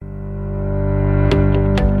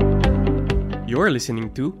You're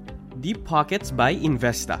listening to Deep Pockets by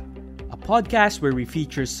Investa, a podcast where we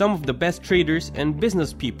feature some of the best traders and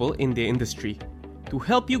business people in the industry to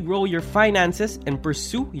help you grow your finances and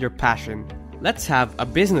pursue your passion. Let's have a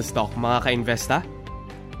business talk, mga ka-investa.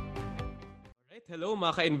 Alright, hello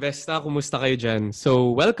mga ka-investa, kumusta kayo dyan?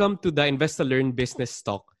 So, welcome to the Investa Learn Business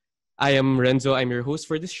Talk. I am Renzo, I'm your host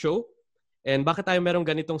for this show. And bakit tayo merong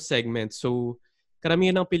ganitong segment? So,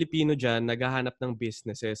 karamihan ng Pilipino dyan naghahanap ng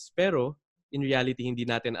businesses, pero in reality, hindi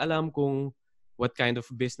natin alam kung what kind of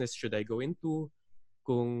business should I go into,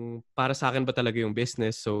 kung para sa akin ba talaga yung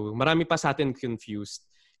business. So, marami pa sa atin confused.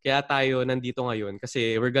 Kaya tayo nandito ngayon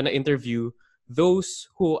kasi we're gonna interview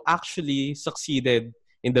those who actually succeeded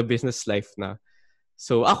in the business life na.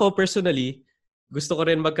 So, ako personally, gusto ko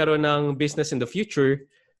rin magkaroon ng business in the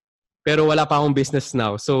future, pero wala pa akong business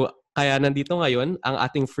now. So, kaya nandito ngayon ang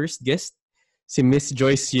ating first guest, si Miss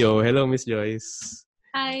Joyce Yeo. Hello, Miss Joyce.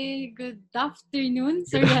 Hi, good afternoon,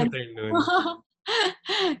 Sir. Good afternoon.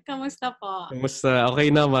 Kamusta po? Kamusta?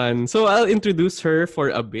 Okay naman. So, I'll introduce her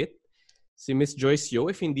for a bit. Si Miss Joyce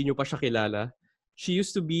Yeo, if hindi nyo pa siya kilala, she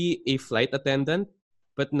used to be a flight attendant,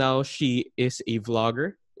 but now she is a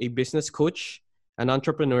vlogger, a business coach, an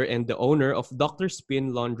entrepreneur, and the owner of Dr.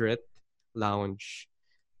 Spin Laundrette Lounge.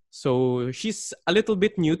 So, she's a little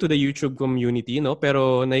bit new to the YouTube community, no?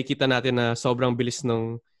 Pero nakikita natin na sobrang bilis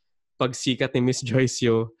ng pagsikat ni Miss Joyce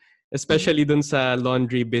Yeo, especially dun sa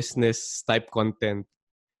laundry business type content.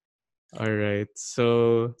 Alright.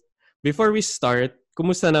 So, before we start,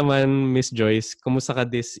 kumusta naman, Miss Joyce? Kumusta ka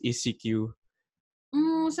this ECQ?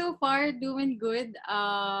 So far, doing good.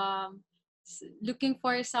 Looking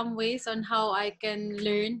for some ways on how I can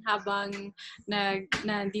learn habang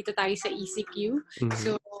nandito tayo sa ECQ. Mm-hmm.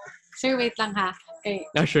 So, sir, wait lang ha. Okay.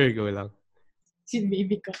 Sure, go lang. Si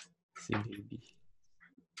baby ko. Si baby.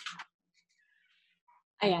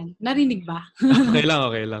 Ayan, narinig ba? Okay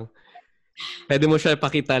lang. Pwede mo siya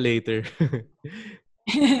ipakita later.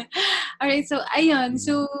 Alright, so ayun.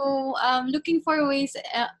 So, looking for ways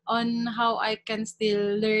on how I can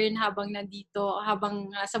still learn habang nandito,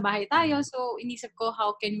 habang sa bahay tayo. So, inisip ko,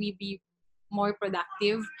 how can we be more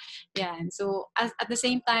productive? Yan. So, at the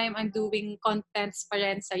same time, I'm doing contents pa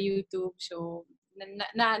rin sa YouTube. So,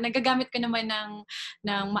 nagagamit ko naman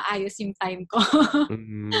ng maayos yung time ko.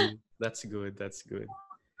 That's good.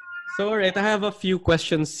 So, alright, I have a few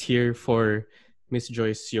questions here for Miss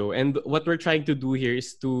Joyce Yeo. And what we're trying to do here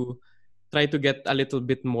is to try to get a little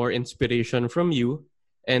bit more inspiration from you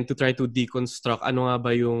and to try to deconstruct ano nga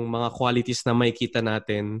ba yung mga qualities na makikita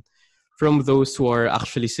natin from those who are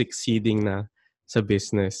actually succeeding na sa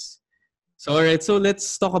business. So, alright, so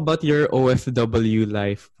let's talk about your OFW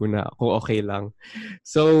life muna, kung okay lang.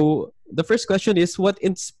 So, the first question is, what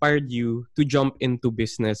inspired you to jump into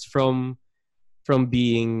business from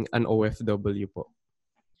being an OFW po?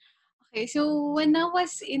 Okay, so when I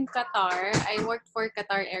was in Qatar, I worked for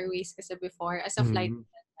Qatar Airways kasi before as a flight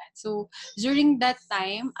attendant. So during that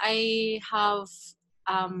time, I have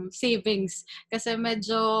savings kasi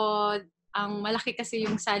medyo ang malaki kasi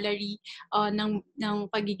yung salary ng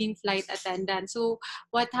pagiging flight attendant. So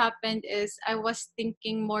what happened is I was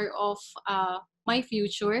thinking more of my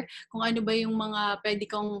future, kung ano ba yung mga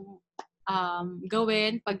pwede kong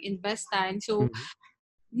gawin, pag-investan. So,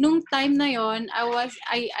 nung time na yon,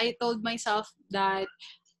 I told myself that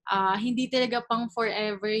hindi talaga pang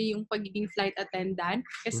forever yung pagiging flight attendant.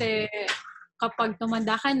 Kasi kapag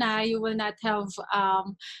tumanda ka na, you will not have,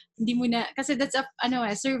 hindi mo na, kasi that's a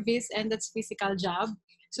service and that's physical job.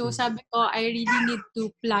 So, sabi ko, I really need to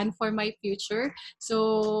plan for my future.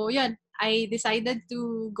 So, yun, I decided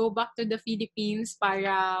to go back to the Philippines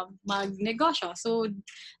para magnegosyo. So,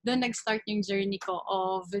 doon nag-start yung journey ko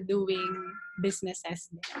of doing businesses.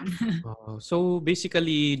 So,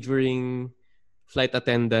 basically, during flight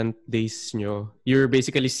attendant days nyo, you're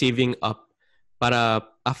basically saving up para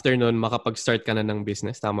after nun, makapag-start ka na ng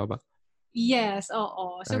business. Tama ba? Yes,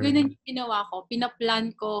 oo. So, ganun yung ginawa ko.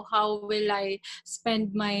 Pinaplan ko how will I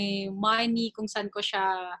spend my money, kung saan ko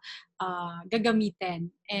siya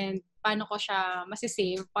gagamitin, and paano ko siya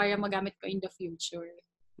masisave para magamit ko in the future.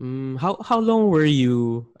 How long were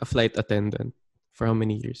you a flight attendant? For how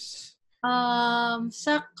many years?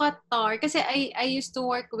 Sa Qatar, kasi I used to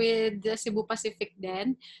work with Cebu Pacific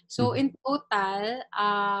then. So, in total,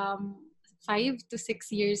 5 to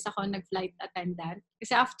 6 years ako nag-flight attendant.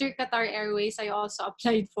 Kasi after Qatar Airways, I also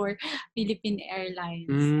applied for Philippine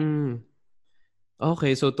Airlines.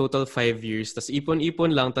 Okay, so total 5 years. Tas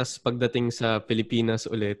ipon-ipon lang, tas pagdating sa Pilipinas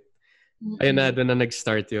ulit, ayun na, doon na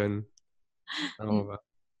nag-start yun. Tama ba?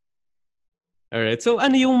 Alright, so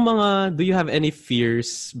ano yung mga, do you have any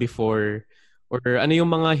fears before Or ano yung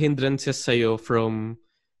mga hindrances sa'yo from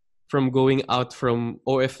going out from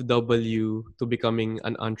OFW to becoming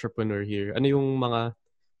an entrepreneur here? Ano yung mga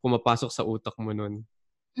pumapasok sa utak mo nun?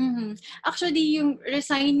 Mhm. Actually, yung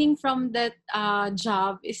resigning from that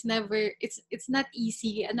job is never, it's not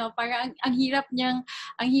easy. Ano, parang ang hirap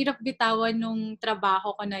bitawan nung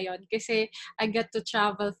trabaho ko na yon kasi I got to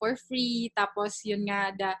travel for free. Tapos yun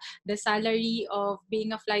nga, the salary of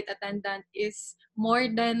being a flight attendant is more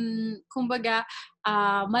than, kumbaga,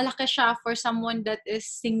 malaki siya for someone that is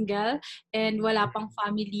single and wala pang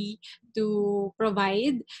family to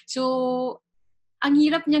provide. So, ang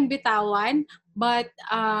hirap niyang bitawan, but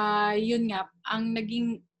yun nga, ang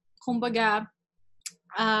naging, kumbaga,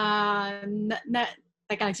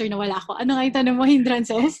 teka lang, sorry, nawala ako. Ano nga yung tanong mo,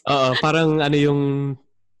 hindrances? Oo, parang ano yung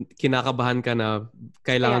kinakabahan ka na, Ayan.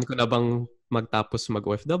 kailangan ko na bang magtapos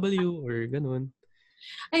mag-OFW or ganun?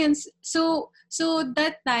 Ayun, so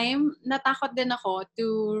that time, natakot din ako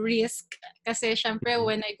to risk kasi syempre Mm.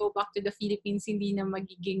 when I go back to the Philippines, hindi na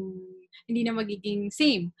magiging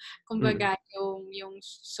same. Mm. Kumbaga, yung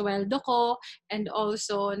sweldo ko, and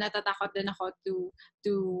also natatakot din ako to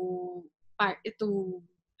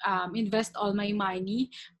invest all my money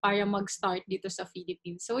para mag-start dito sa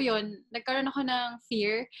Philippines. So yun, nagkaroon ako ng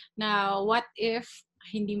fear na what if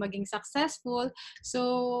hindi maging successful.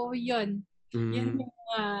 So yun, yun Mm. yung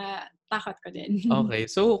takot ko din. Okay.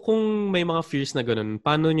 So, kung may mga fears na ganun,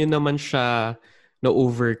 paano nyo naman siya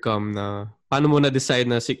na-overcome na, paano mo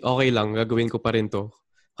na-decide na, okay lang, gagawin ko pa rin to,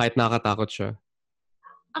 kahit nakakatakot siya?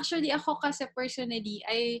 Actually, ako kasi personally,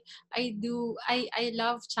 I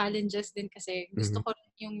love challenges din kasi Mhm. gusto ko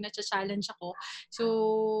rin yung na-challenge ako.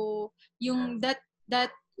 So, yung that's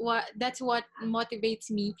what motivates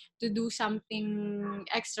me to do something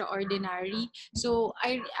extraordinary. So,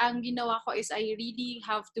 ang ginawa ko is I really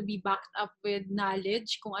have to be backed up with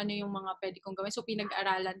knowledge kung ano yung mga pwede kong gawin. So,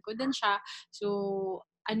 pinag-aralan ko din siya. So,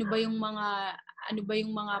 ano ba yung mga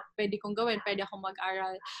pwede kong gawin? Pwede akong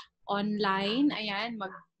mag-aral online, ayan,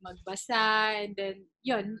 magbasa, and then,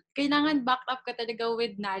 yun, kailangan backed up ka talaga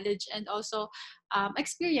with knowledge and also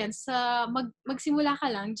experience. Magsimula ka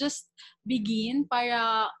lang, just begin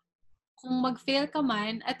para kung mag-fail ka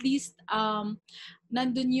man, at least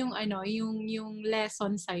nandun yung yung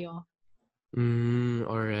lesson sa'yo.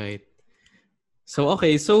 Alright. So,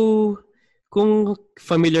 okay. So, kung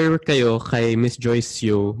familiar kayo kay Miss Joyce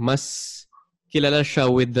Yeo, mas kilala siya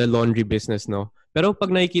with the laundry business, no? Pero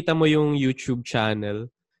pag nakikita mo yung YouTube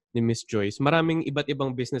channel ni Miss Joyce, maraming iba't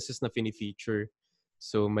ibang businesses na fini-feature.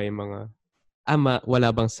 So, may mga...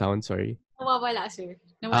 wala bang sound? Sorry. Nawawala, sir.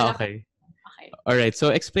 Nawala ka. Okay. Okay. Alright.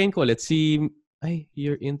 So, explain ko ulit.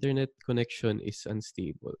 Your internet connection is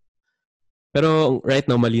unstable. Pero right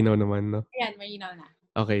now, malinaw naman, no? Ayan, malinaw na.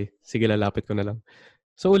 Okay. Sige, lalapit ko na lang.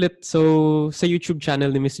 So sa YouTube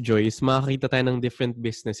channel ni Miss Joyce, makakita tayo ng different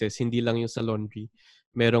businesses, hindi lang yung sa laundry.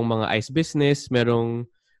 Merong mga ice business, merong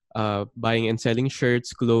buying and selling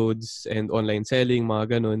shirts, clothes, and online selling,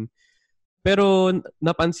 mga ganun. Pero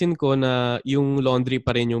napansin ko na yung laundry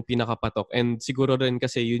pa rin yung pinakapatok. And siguro rin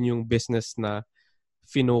kasi yun yung business na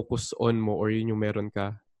finocus on mo or yun yung meron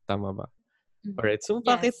ka. Tama ba? Alright. So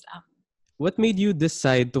Yes. what made you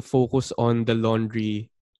decide to focus on the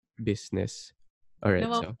laundry business? Alright.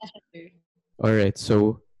 Nawawala siya, sir. Alright,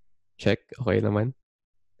 so check. Okay naman.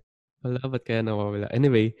 Wala, ba't kaya nawawala?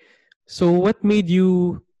 Anyway, so what made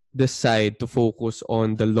you decide to focus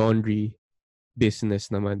on the laundry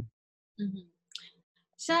business naman? Mhm.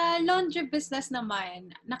 Sa laundry business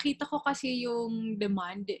naman, nakita ko kasi yung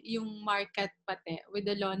demand, yung market pati with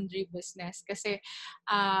the laundry business. Kasi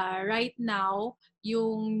right now,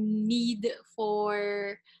 yung need for,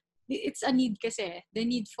 it's a need kasi, the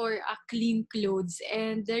need for clean clothes.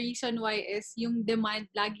 And the reason why is yung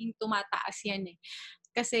demand laging tumataas yan eh.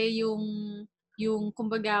 Kasi yung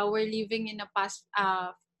kumbaga, we're living in a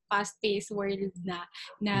fast-paced world na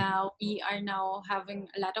we are now having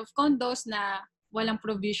a lot of condos na walang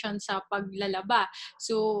provision sa paglalaba.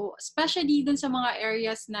 So, especially dun sa mga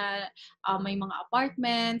areas na may mga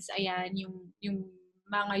apartments, ayan, yung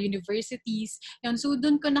mga universities. Yun. So,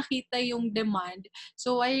 dun ko nakita yung demand.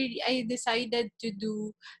 So, I decided to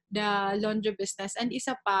do the laundry business. And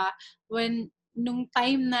isa pa, nung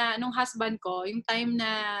husband ko, yung time na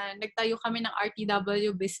nagtayo kami ng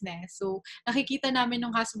RTW business. So, nakikita namin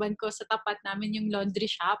nung husband ko sa tapat namin yung laundry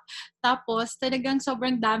shop. Tapos, talagang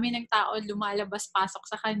sobrang dami ng tao lumalabas-pasok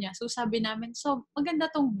sa kanya. So, sabi namin, so, maganda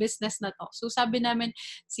tong business na to. So, sabi namin,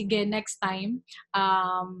 sige, next time,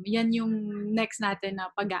 yan yung next natin na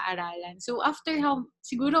pag-aaralan. So, after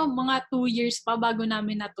siguro mga 2 years pa bago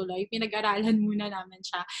namin natuloy. Pinag-aralan muna namin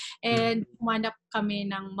siya. And humanap kami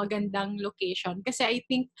ng magandang location. Kasi I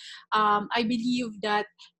think, I believe that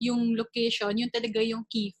yung location, yun talaga yung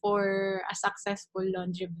key for a successful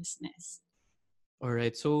laundry business.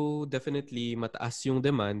 Alright, so definitely mataas yung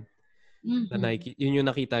demand na Mm-hmm. yun yung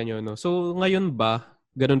nakita nyo, no? So ngayon ba,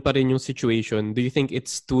 ganun pa rin yung situation? Do you think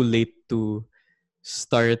it's too late to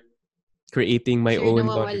start creating my Sure, own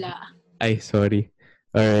laundry nawawala. business? Ay, sorry.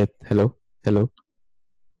 Alright, hello? Hello?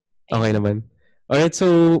 Okay Ayan. naman. Alright,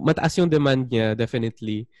 so mataas yung demand niya,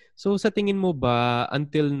 definitely. So sa tingin mo ba,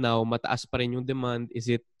 until now, mataas pa rin yung demand?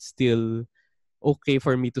 Is it still okay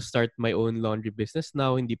for me to start my own laundry business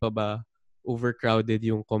now? Hindi pa ba overcrowded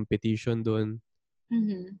yung competition doon?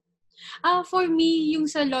 Mm-hmm. For me, yung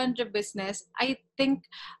sa laundry business, I think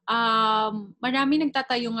marami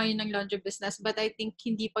nagtatayo ngayon ng laundry business but I think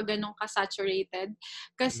hindi pa ganun ka-saturated.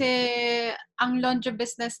 Kasi ang laundry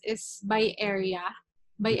business is by area.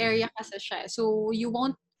 By area kasi siya. So you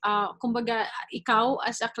won't, kumbaga, ikaw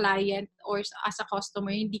as a client or as a customer,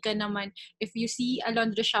 hindi ka naman, if you see a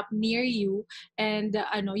laundry shop near you and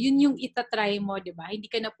yun yung itatry mo, di ba? Hindi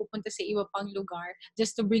ka na pupunta sa iba pang lugar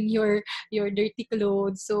just to bring your dirty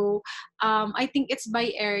clothes. So I think it's by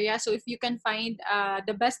area. So if you can find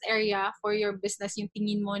the best area for your business, yung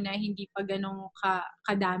tingin mo na hindi pa ganong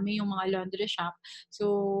kadami yung mga laundry shop.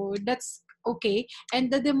 So that's okay. And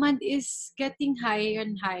the demand is getting higher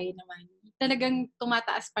and high naman. Talagang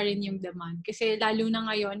tumataas pa rin yung demand. Kasi lalo na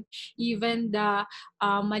ngayon, even the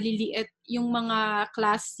maliliit, yung mga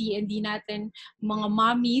class C and D natin, mga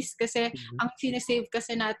mommies, kasi ang sinesave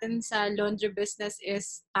kasi natin sa laundry business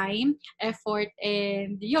is time, effort,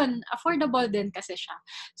 and yun, affordable din kasi siya.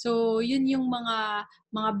 So, yun yung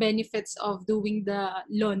mga benefits of doing the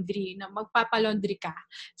laundry, na magpapalaundry ka.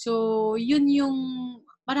 So, yun yung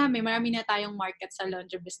marami na tayong market sa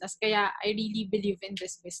laundry business. Kaya I really believe in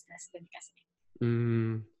this business din kasi.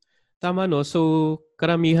 Tama, no? So,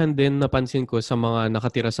 karamihan din napansin ko sa mga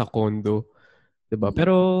nakatira sa condo. 'Di ba? Mm-mm.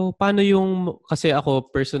 Pero paano yung, kasi ako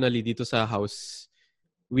personally dito sa house,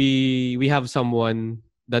 we have someone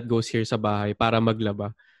that goes here sa bahay para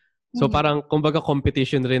maglaba. So Mm-hmm. parang kumbaga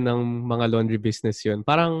competition rin ng mga laundry business 'yun.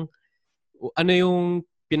 Parang ano yung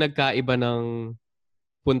pinagkaiba ng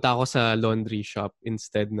punta ako sa laundry shop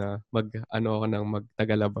instead na ako ng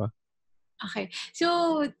magtagalaba? Okay.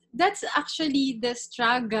 So, that's actually the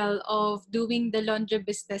struggle of doing the laundry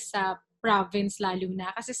business sa province lalo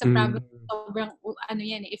na. Kasi sa province, Mm. sobrang,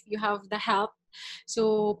 yan, if you have the help,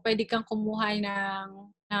 so pwede kang kumuha ng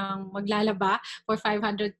maglalaba for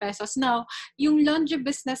 500 pesos. Now, yung laundry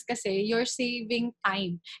business kasi, you're saving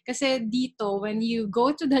time. Kasi dito, when you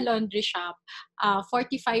go to the laundry shop,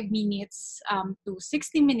 45 minutes to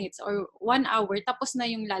 60 minutes or 1 hour, tapos na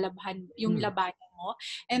yung labahan mo.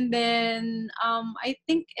 And then, I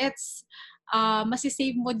think it's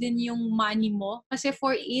masisave mo din yung money mo. Kasi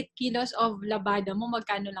for 8 kilos of labada mo,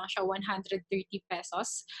 magkano lang siya? 130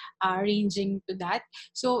 pesos, ranging to that.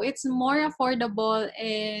 So, it's more affordable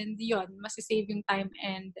and yun, masisave yung time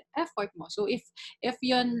and effort mo. So, if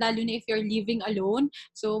yun, lalo na if you're living alone,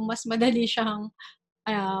 so mas madali siyang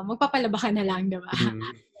magpapalaba ka na lang, diba? Mm.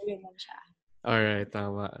 Ganun siya. Alright,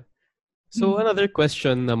 tama. So another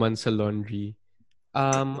question naman sa laundry.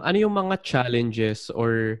 Ano yung mga challenges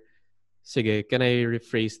or sige, can I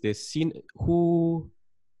rephrase this? Who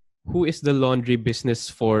is the laundry business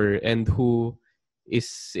for and who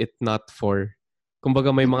is it not for? Kumbaga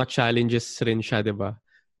may mga challenges rin siya, 'di ba?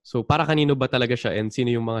 So para kanino ba talaga siya and sino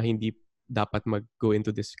yung mga hindi dapat mag-go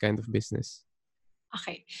into this kind of business?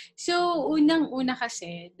 Okay. So, unang-una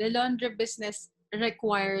kasi, the laundry business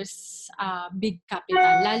requires big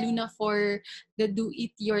capital. Lalo na for the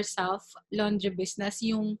do-it-yourself laundry business,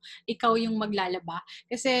 yung ikaw yung maglalaba.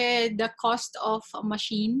 Kasi the cost of a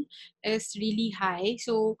machine is really high.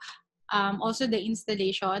 So, also the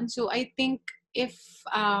installation. So, I think if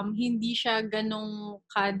hindi siya ganong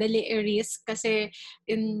kadali i-risk kasi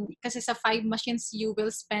sa 5 machines you will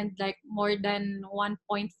spend like more than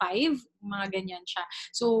 1.5, mga ganyan siya.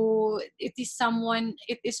 So it is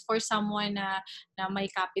for someone na may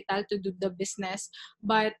capital to do the business,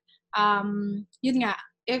 but yun nga,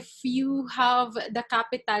 if you have the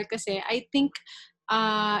capital kasi, I think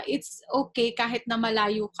it's okay kahit na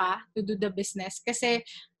malayo ka to do the business kasi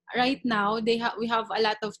right now we have a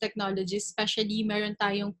lot of technology, especially meron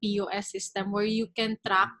tayong POS system where you can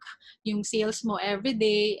track yung sales mo every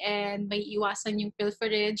day and may iwasan yung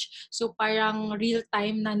pilferage. So parang real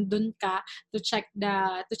time nandun ka to check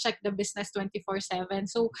the business 24/7.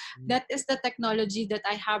 So that is the technology that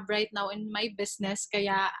I have right now in my business,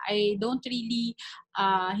 kaya I don't really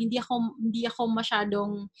hindi ako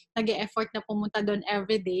masyadong nag-e-effort na pumunta doon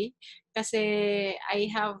every day kasi I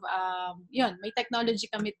have may technology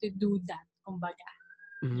kami to do that, kumbaga.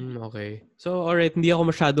 Okay. So, alright, hindi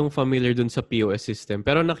ako masyadong familiar dun sa POS system.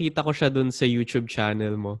 Pero nakita ko siya dun sa YouTube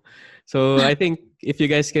channel mo. So, I think if you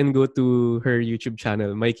guys can go to her YouTube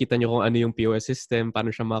channel, makikita nyo kung ano yung POS system,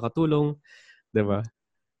 paano siya makatulong, diba?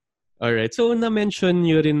 Alright. So, na-mention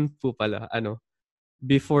nyo rin po pala,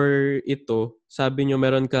 before ito, sabi nyo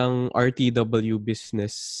meron kang RTW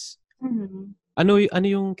business. Mm-hmm.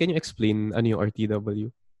 Can you explain ano yung RTW?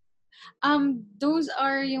 Those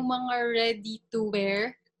are yung mga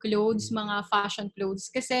ready-to-wear clothes, mga fashion clothes.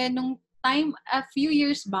 Kasi nung time, a few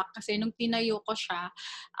years back, kasi nung tinayo ko siya,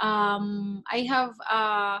 I have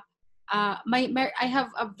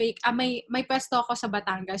may pwesto ako sa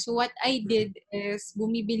Batangas. So what I did is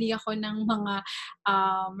bumibili ako ng mga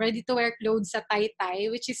ready-to-wear clothes sa Taytay,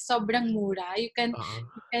 which is sobrang mura. You can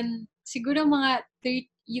siguro mga 30,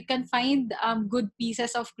 you can find good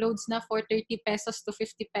pieces of clothes na for 30 pesos to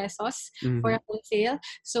 50 pesos for a wholesale.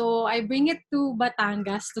 So I bring it to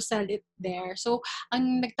Batangas to sell it there. So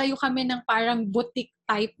ang nagtayo kami ng parang boutique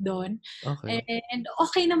type doon. Okay. And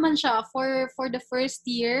okay naman siya for the first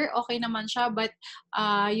year, okay naman siya, but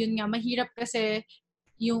yun nga mahirap kasi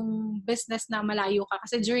yung business na malayo ka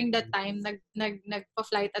kasi during that time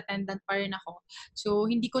nagpa-flight attendant pa rin ako. So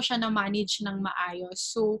hindi ko siya na manage ng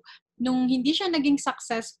maayos. So nung hindi siya naging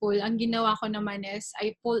successful, ang ginawa ko naman is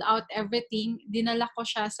I pull out everything, dinala ko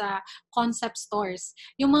siya sa concept stores.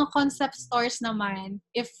 Yung mga concept stores naman,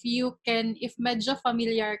 if medyo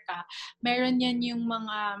familiar ka, meron yan yung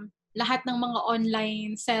mga lahat ng mga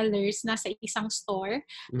online sellers nasa isang store,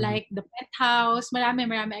 like the Penthouse, marami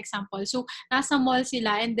example. So nasa mall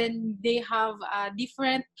sila and then they have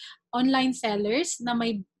different online sellers na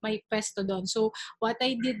may pwesto doon. So what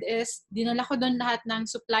I did is dinala ko doon lahat ng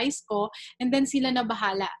supplies ko and then sila na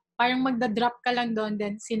bahala. Parang magda-drop ka lang doon,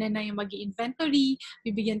 then sila na yung mag-inventory,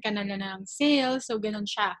 bibigyan ka na ng sales, so ganun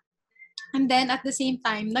siya. And then at the same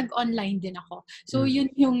time, nag-online din ako. So yun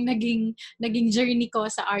yung naging journey ko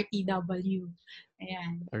sa RTW.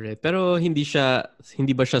 Ayan. Alright. Pero hindi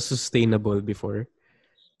ba siya sustainable before?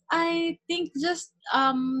 I think just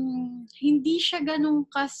hindi siya ganun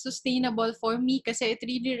ka-sustainable for me kasi it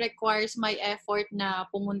really requires my effort na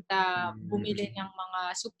pumunta, bumili ng mga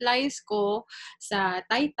supplies ko sa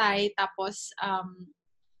Taytay, tapos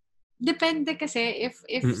depende kasi if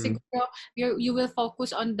siguro you will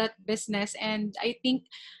focus on that business, and I think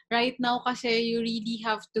right now kasi you really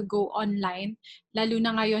have to go online, lalo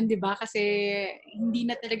na ngayon 'di ba, kasi hindi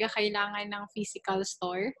na talaga kailangan ng physical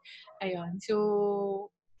store. Ayun. So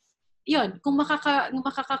yun, kung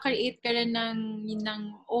makaka-create ka rin ng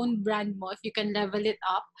own brand mo, if you can level it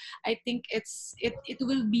up, I think it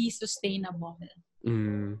will be sustainable.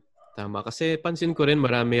 Tama. Kasi pansin ko rin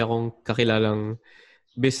marami akong kakilalang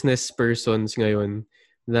business persons ngayon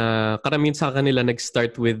na karamihan sa kanila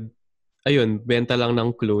nag-start with, benta lang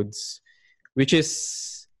ng clothes, which is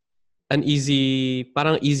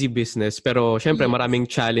parang easy business. Pero syempre maraming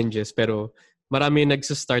challenges, pero marami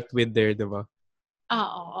nagsa-start with there, diba?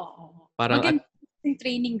 Oo. Parang magandang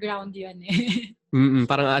training ground yun eh.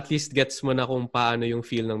 Parang at least gets mo na kung paano yung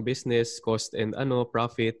feel ng business, cost and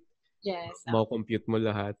profit. Yes. Compute mo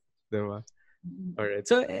lahat, diba? Alright.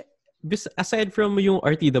 So, aside from yung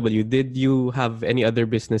RTW, did you have any other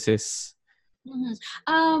businesses?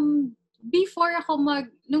 Before ako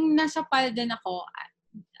nung nasa Palden ako,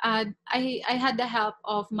 I had the help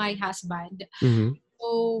of my husband.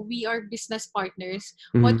 So, we are business partners.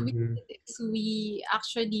 What we did is we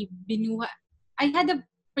actually I had a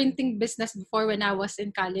printing business before when I was in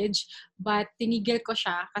college, but tinigil ko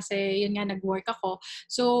siya kasi yun nga, nag-work ako.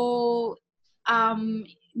 So,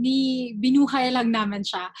 binuhay lang namin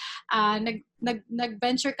siya.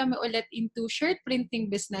 Nag-venture kami ulit into shirt printing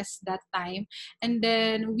business that time. And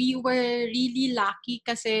then, we were really lucky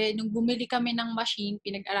kasi nung bumili kami ng machine,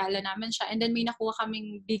 pinag-aralan namin siya. And then, may nakuha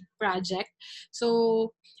kaming big project.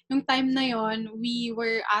 So, nung time na yon, we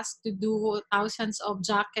were asked to do thousands of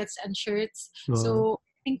jackets and shirts. Wow. So,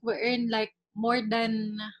 I think we earned like more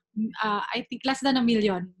than I think less than 1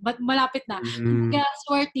 million, but malapit na. Kaya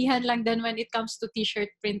swertihan lang din when it comes to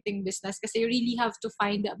t-shirt printing business kasi you really have to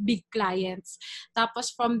find big clients.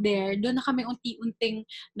 Tapos from there, doon na kami unti-unting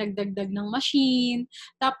nagdagdag ng machine.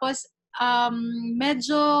 Tapos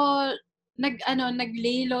medyo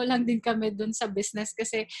naglay low lang din kami doon sa business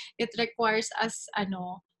kasi it requires us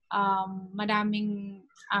maraming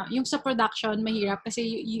yung sa production mahirap kasi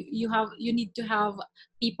you need to have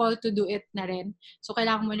people to do it na rin. So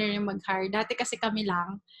kailangan mo na rin mag-hire. Dati kasi kami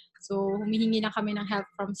lang. So humihingi lang kami ng help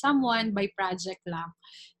from someone by project lang.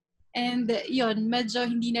 And yun, medyo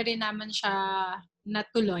hindi na rin naman siya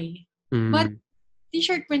natuloy. But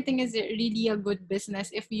t-shirt printing is really a good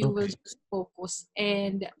business if you will just focus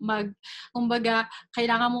and kumbaga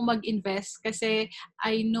kailangan mo mag-invest kasi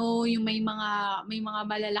I know yung may mga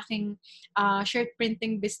malalaking shirt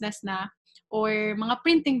printing business na or mga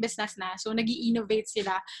printing business na, so nag-i-innovate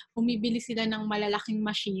sila, bumibili sila ng malalaking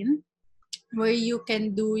machine where you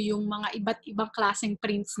can do yung mga iba't ibang klaseng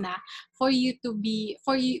prints na for you to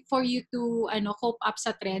cope up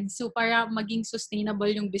sa trend. So para maging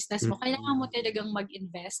sustainable yung business mo, kailangan mo talagang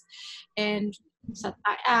mag-invest and sa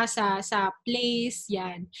place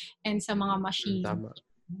yan and sa mga machine.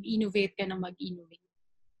 Innovate ka na mag-innovate.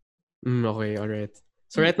 Okay, alright.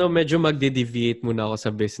 So right now medyo magde-deviate muna ako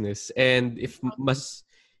sa business, and if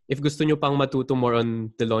gusto nyo pang matuto more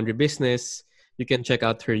on the laundry business, you can check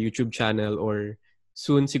out her YouTube channel or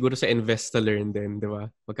soon siguro sa Invest to Learn din, di ba?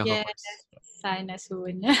 Yes, sana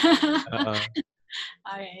soon.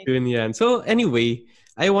 Alright. Yun yan. So anyway,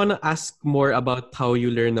 I wanna ask more about how you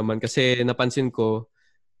learn naman kasi napansin ko,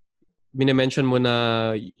 minimension mo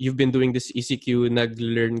na you've been doing this ECQ,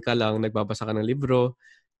 nag-learn ka lang, nagbabasa ka ng libro,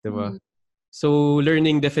 di ba? So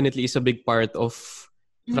learning definitely is a big part of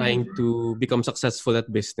trying to become successful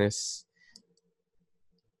at business.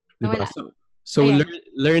 Diba? So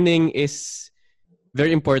learning is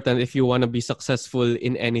very important if you want to be successful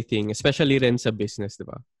in anything, especially rin sa business,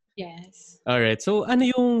 diba? Yes. Alright. So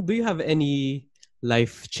do you have any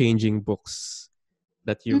life-changing books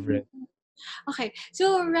that you've read? Okay.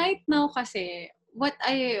 So right now kasi, what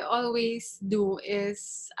I always do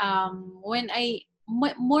is when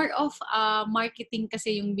more of marketing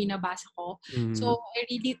kasi yung binabasa ko. So I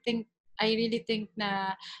really think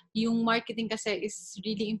na yung marketing kasi is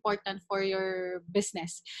really important for your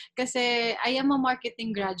business. Kasi I am a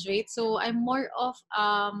marketing graduate, so I'm more of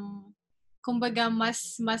kumbaga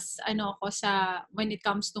mas ako sa when it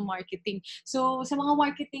comes to marketing. So sa mga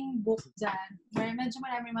marketing book dyan, medyo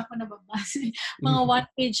marami ako nababasa. Mga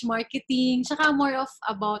one-page marketing, saka more of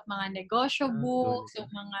about mga negosyo books, yung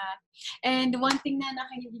mga, and one thing na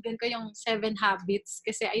nakahiligan ko yung 7 Habits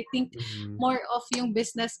kasi I think more of yung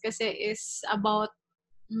business kasi is about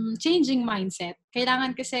changing mindset.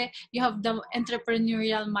 Kailangan kasi you have the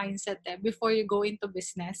entrepreneurial mindset before you go into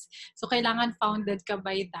business. So, kailangan founded ka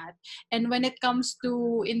by that. And when it comes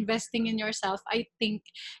to investing in yourself, I think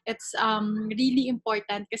it's really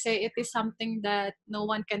important kasi it is something that no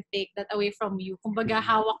one can take that away from you. Kumbaga,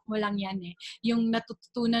 hawak mo lang yan eh. Yung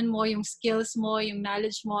natutunan mo, yung skills mo, yung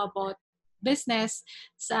knowledge mo about business,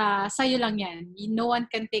 sa'yo lang yan. No one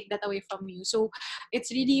can take that away from you. So, it's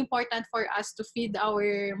really important for us to feed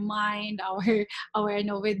our mind, our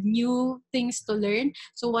with new things to learn.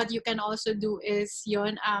 So, what you can also do is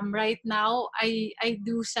right now, I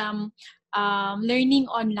do some learning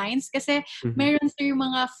online kasi meron yung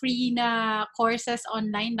mga free na courses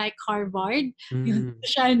online like Harvard.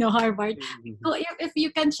 Harvard. So, if you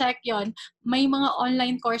can check may mga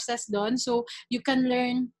online courses doon. So, you can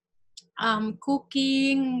learn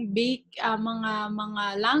cooking, bake,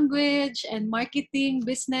 mga language and marketing,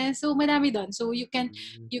 business. So marami doon. So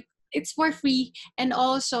it's for free, and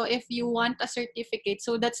also if you want a certificate,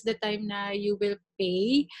 so that's the time na you will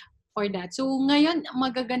pay for that. So ngayon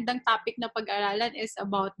magagandang topic na pag-aralan is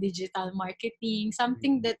about digital marketing,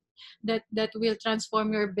 something that will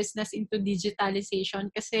transform your business into digitalization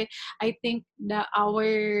kasi I think our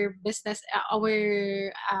business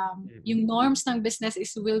yung norms ng business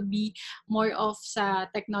will be more of sa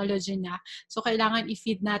technology na. So kailangan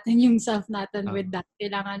i-feed natin yung self natin with that.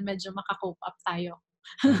 Kailangan medyo maka-cope up tayo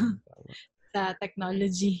sa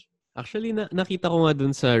technology. Actually, nakita ko nga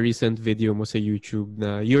dun sa recent video mo sa YouTube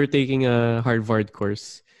na you're taking a Harvard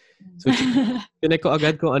course. So, tinek ko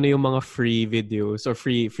agad kung ano yung mga free videos or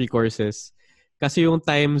free courses. Kasi yung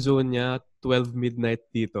time zone niya, 12 midnight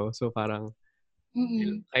dito. So, parang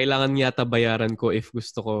kailangan yata bayaran ko if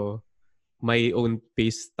gusto ko my own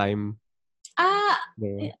pace time.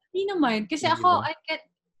 Hindi naman. Kasi ako,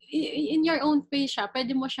 in your own pace siya,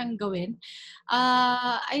 pwede mo siyang gawin.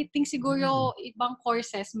 I think siguro ibang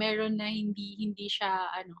courses meron na hindi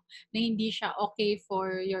siya na hindi siya okay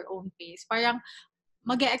for your own pace. Parang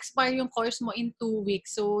mag-expire yung course mo in 2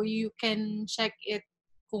 weeks. So, you can check it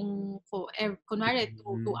kunwari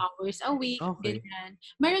 2 hours a week, Okay. ganyan.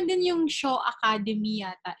 Meron din yung Show Academy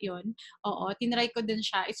yata yun. Oo, tinry ko din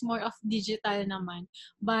siya. It's more of digital naman.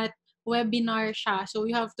 But, webinar siya. So,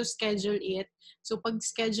 you have to schedule it. So, pag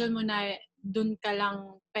schedule mo na, dun ka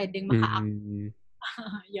lang pwedeng Mm.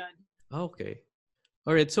 yun. Okay.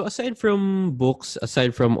 All right. So aside from books,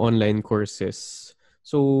 aside from online courses,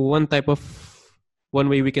 so one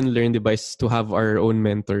way we can learn, diba, is to have our own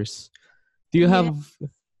mentors. Do you Yeah. have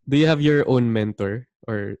do you have your own mentor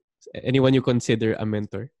or anyone you consider a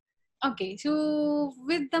mentor? Okay, so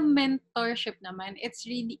with the mentorship naman, it's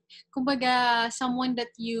really, kumbaga, someone that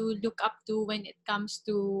you look up to when it comes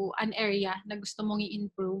to an area na gusto mong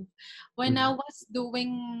i-improve. When Mm. I was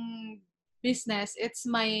doing business, it's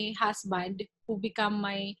my husband who become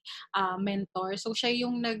my mentor. So siya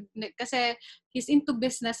yung kasi he's into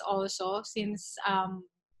business also since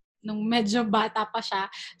nung medyo bata pa siya.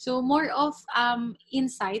 So, more of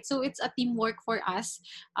insight. So, it's a teamwork for us.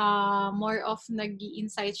 More of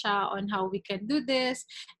nag-i-insight siya on how we can do this.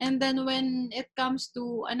 And then, when it comes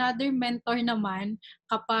to another mentor naman,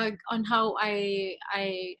 kapag on how I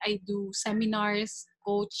do seminars,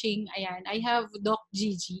 coaching, ayan, I have Doc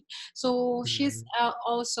Gigi. So, she's Mm.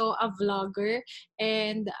 also a vlogger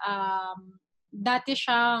and dati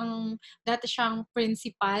siyang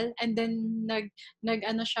principal, and then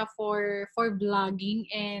nag-ano siya for vlogging,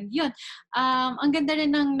 and yun, ang ganda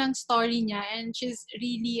rin ng story niya, and she's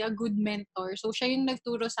really a good mentor. So siya yung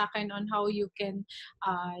nagturo sa akin on how you can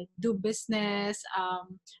do business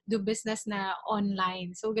na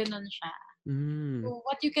online. So ganun siya. Mm. So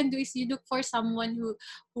what you can do is you look for someone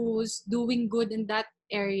who's doing good in that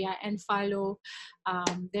area and follow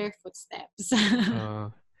their footsteps.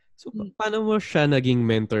 Ah. So Mm. paano mo siya naging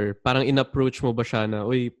mentor? Parang in-approach mo ba siya na,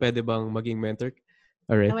 "Uy, pwede bang maging mentor?"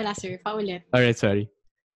 Alright. Nawala, sir. Paulit. Alright, sorry.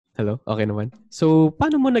 Hello? Okay naman. So,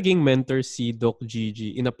 paano mo naging mentor si Doc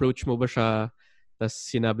Gigi? In-approach mo ba siya, tas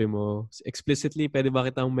sinabi mo explicitly, pwede ba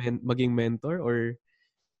kitang maging mentor? Or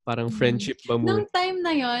parang Mm. friendship ba muna? Nung time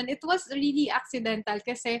na yon, it was really accidental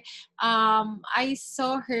kasi I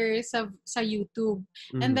saw her sa YouTube.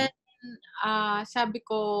 And Mhm. then sabi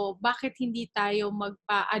ko, bakit hindi tayo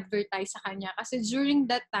magpa-advertise sa kanya? Kasi during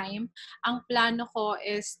that time, ang plano ko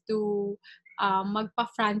is to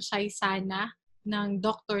magpa-franchise sana ng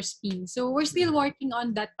Doctor's Pin. So, we're still working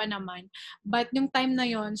on that pa naman. But yung time na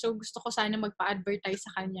yon, so gusto ko sana magpa-advertise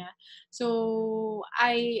sa kanya. So,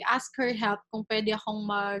 I asked her help kung pwede akong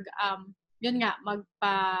yun nga,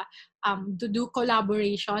 to do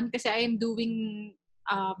collaboration kasi I am doing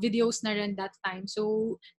videos na rin that time.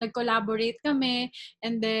 So, nag-collaborate kami,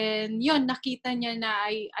 and then, yun, nakita niya na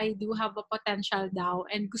I do have a potential daw,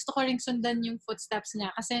 and gusto ko ring sundan yung footsteps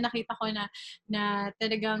niya kasi nakita ko na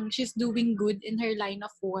talagang she's doing good in her line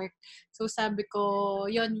of work. So, sabi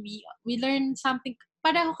ko, yun, we learn something,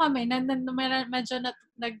 pareho kami, medyo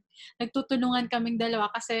nagtutulungan kaming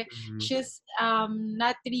dalawa kasi Mhm. she's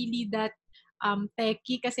not really that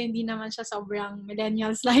techie kasi hindi naman siya sobrang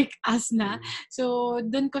millennials like us na. Mhm. So,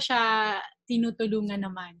 dun ko siya tinutulungan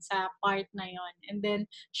naman sa part na yon. And then,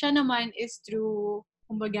 siya naman is through,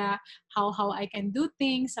 kumbaga, how I can do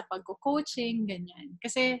things sa pagko-coaching, ganyan.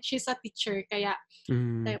 Kasi she's a teacher, kaya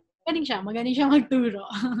Mhm. magaling siya magturo.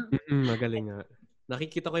 Magaling nga.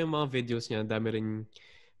 Nakikita ko yung mga videos niya, ang dami ring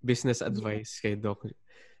business Yeah. advice kay Doc.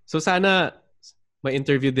 So sana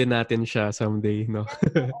ma-interview din natin siya someday, no?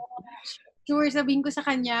 Sure, sabihin ko sa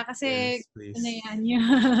kanya kasi Yes, ano please. yan,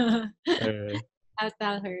 yeah. Alright. I'll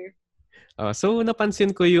tell her. So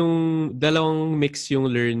napansin ko yung dalawang mix yung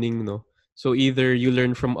learning, no? So either you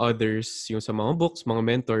learn from others, yung sa mga books, mga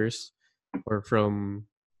mentors, or from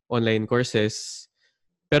online courses.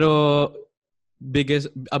 Pero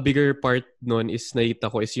a bigger part nun is nakita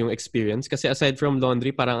ko is yung experience. Kasi aside from laundry,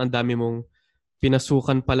 parang ang dami mong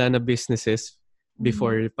pinasukan pala na businesses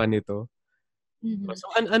before Mm-hmm. pa nito. Mm-hmm. So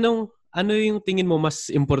ano yung tingin mo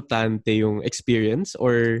mas importante, yung experience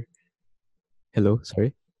or hello,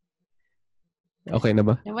 sorry? Okay na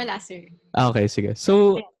ba? Wala, sir. Okay, sige.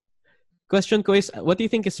 So question ko is, what do you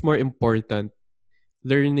think is more important?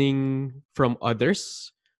 Learning from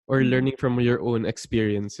others or Mm-hmm. learning from your own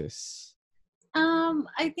experiences?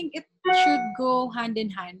 I think it should go hand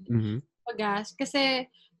in hand. Mhm. Kasi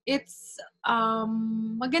it's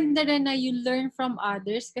maganda rin na you learn from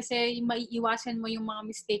others kasi maiiwasan mo yung mga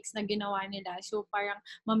mistakes na ginawa nila. So, parang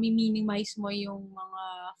mami-minimize mo yung mga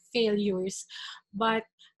failures. But,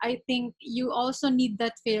 I think you also need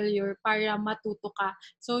that failure para matuto ka.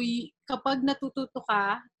 So, kapag natututo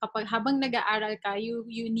ka, kapag habang nag-aaral ka, you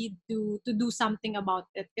need to do something about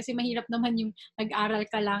it. Kasi mahirap naman yung nag-aaral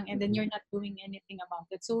ka lang and then you're not doing anything about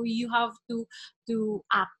it. So, you have to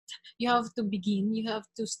act. You have to begin. You have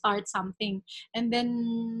to start something. And then,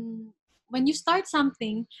 when you start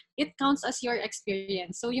something, it counts as your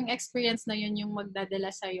experience. So, yung experience na yun yung magdadala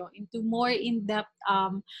sa'yo into more in-depth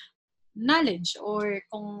knowledge or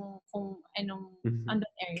kung anong on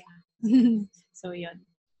that area. So, yun.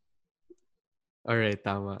 Alright,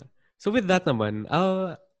 tama. So, with that naman,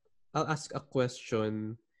 I'll ask a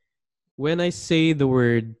question. When I say the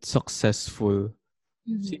word successful,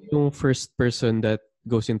 sino yung first person that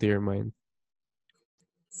goes into your mind?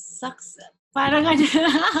 Success. Parang ano.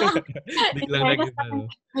 Biglang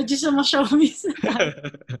nag-iba. Medyo siya ma-showbiz.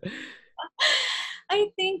 I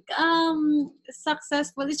think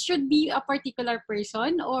successful, it should be a particular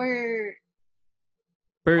person or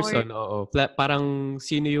person, oo. Parang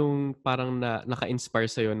sino yung parang naka-inspire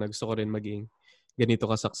sa'yo na gusto ko rin maging ganito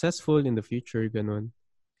ka successful in the future, ganun.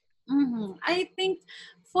 I think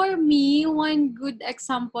for me, one good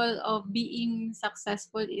example of being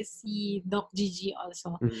successful is si Doc Gigi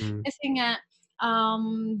also. Kasi nga,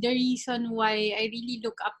 the reason why I really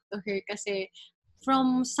look up to her kasi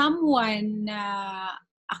from someone na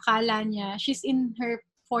akala niya, she's in her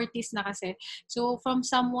 40s na kasi. So, from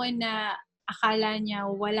someone na akala niya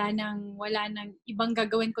wala nang ibang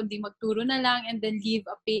gagawin kundi magturo na lang and then live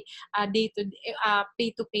a pay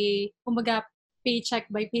to pay, kumbaga paycheck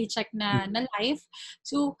by paycheck na life.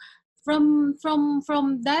 So from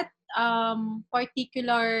that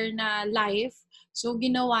particular na life, so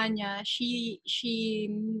ginawa niya, she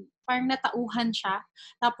parang natauhan siya.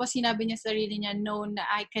 Tapos sinabi niya sa sarili niya, no, na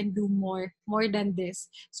I can do more than this.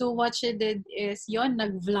 So what she did is, yon,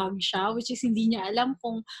 nag-vlog siya, which is hindi niya alam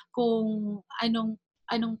kung anong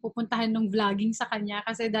pupuntahan ng vlogging sa kanya.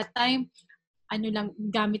 Kasi that time,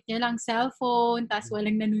 gamit niya lang cellphone, tapos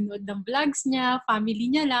walang nanonood ng vlogs niya, family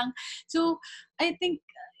niya lang. So, I think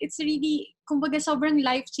it's really, kumbaga sobrang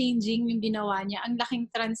life-changing yung ginawa niya, ang laking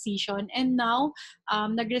transition. And now,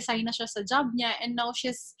 nag-resign na siya sa job niya and now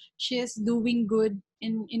she's doing good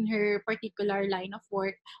in her particular line of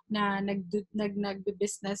work na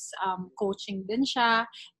nag-business coaching din siya,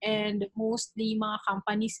 and mostly mga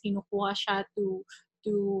companies kinukuha siya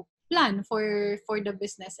to plan for the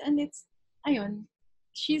business, and it's ayun,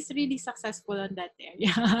 she's really successful on that area.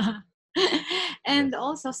 And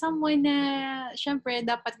also, someone na, syempre,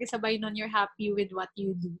 dapat kasabay nun, you're happy with what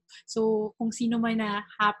you do. So, kung sino man na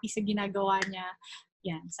happy sa ginagawa niya,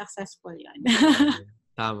 yan, successful yan.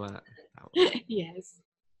 Tama. Yes.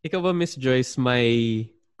 Ikaw ba, Miss Joyce,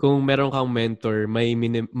 kung meron kang mentor, may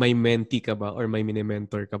mentee ka ba or may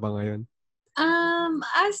mini-mentor ka ba ngayon?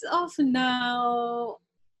 As of now,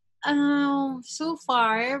 so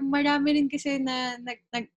far, marami rin kasi na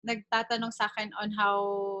nagtatanong sa akin on how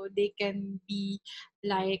they can be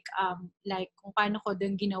like kung paano ko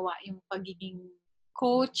din ginawa yung pagiging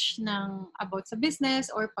coach ng about sa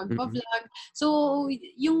business or pagpa-vlog. So,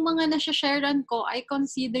 yung mga nasa-sharean ko, I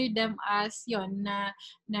consider them as yon na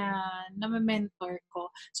mentor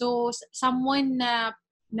ko. So, someone na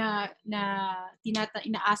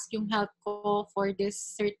ina-ask yung help ko for this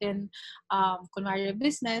certain kunwari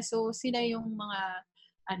business. So sila yung mga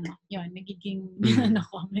nagiging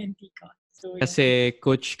mentee ko. So, kasi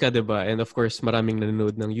coach ka, 'di ba? And of course, maraming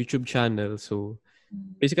nanonood ng YouTube channel. So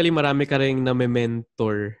basically marami ka ring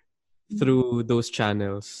na-mentor through those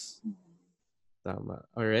channels. Tama.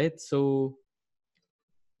 All right. So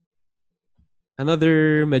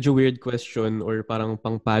another medyo weird question or parang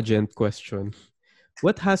pang-pageant question.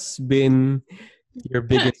 What has been your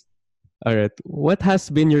biggest What has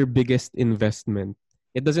been your biggest investment?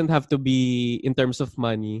 It doesn't have to be in terms of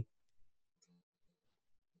money.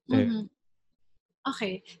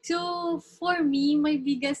 Okay. So, for me, my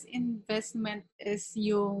biggest investment is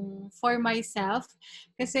yung for myself.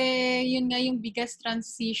 Kasi yun nga yung biggest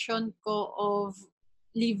transition ko of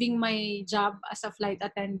leaving my job as a flight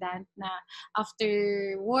attendant na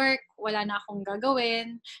after work, wala na akong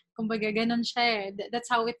gagawin. Kumbaga, ganun siya eh.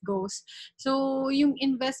 That's how it goes. So, yung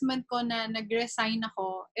investment ko na nag-resign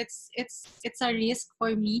ako, it's a risk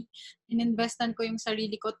for me. Ininvestan ko yung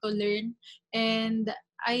sarili ko to learn. And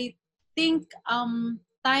I think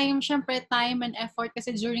syempre time and effort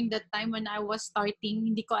kasi during that time when I was starting,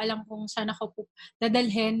 hindi ko alam kung saan ako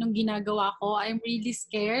dadalhin nung ginagawa ko. I'm really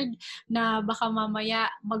scared na baka mamaya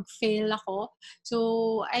mag-fail ako. So,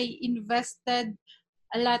 I invested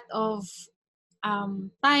a lot of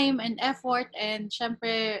time and effort and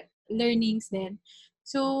syempre learnings din.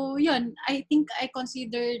 So, yun, I think I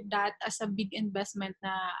consider that as a big investment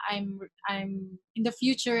na I'm in the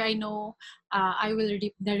future, I know I will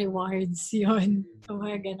reap the rewards. Yun. So,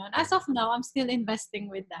 ganon. As of now, I'm still investing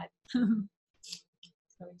with that.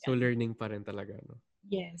 So, learning pa rin talaga, no?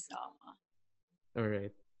 Yes.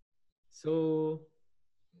 Alright.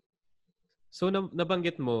 So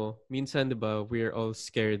nabanggit mo, minsan 'di ba, we're all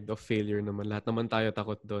scared of failure naman. Lahat naman tayo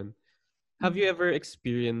takot doon. Have you ever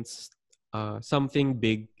experienced something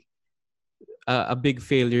big, a big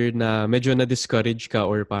failure na medyo na-discourage ka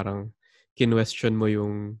or parang kinwestiyon mo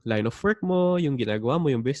yung line of work mo, yung ginagawa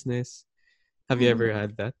mo, yung business? Have you ever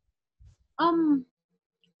had that?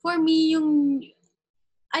 For me,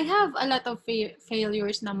 I have a lot of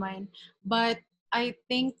failures naman, but I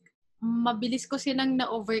think mabilis ko silang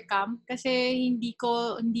na-overcome kasi hindi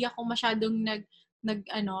ako masyadong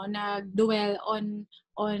nag-dwell on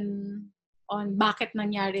bakit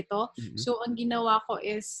nangyari to. Mm-hmm. So ang ginawa ko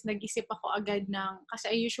is nag-isip ako agad kasi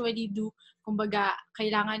I usually do, kumbaga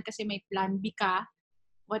kailangan kasi may plan B ka.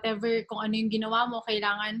 Whatever kung ano yung ginawa mo,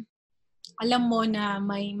 kailangan alam mo na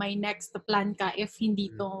may next plan ka if hindi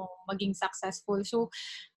to maging successful. So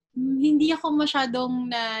hindi ako masyadong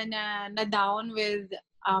na down with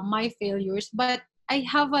my failures, but I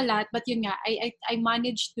have a lot, but yun nga, I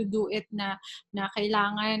managed to do it na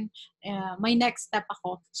kailangan may next step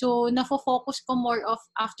ako. So nafo-focus ko more of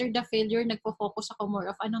after the failure, nagfo-focus ako more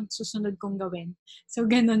of anong susunod kong gawin. So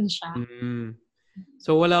ganun siya. Mm-hmm.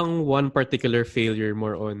 So walang one particular failure,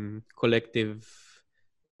 more on collective,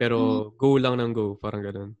 pero go lang ng go, parang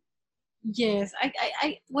ganun. Yes,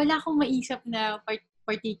 I wala akong maisip na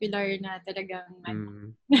particular na talagang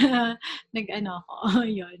nag-ano ako.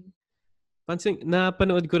 Yun.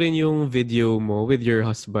 Napanood ko rin yung video mo with your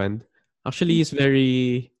husband. Actually, he's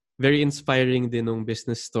very very inspiring din ng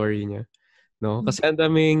business story niya. No? Kasi ang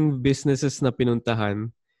daming businesses na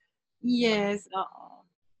pinuntahan. Yes, oo.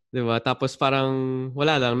 Diba? Tapos parang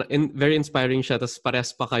wala lang. Very inspiring siya. Tapos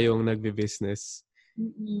parehas pa kayong nagbe-business.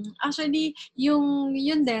 Actually,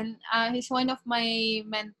 yun din, he's one of my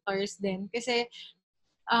mentors din. Kasi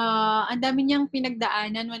ang dami niyang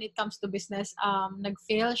pinagdaanan when it comes to business.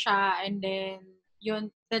 Nag-fail siya and then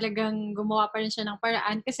yun, talagang gumawa pa rin siya ng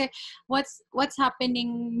paraan. Kasi what's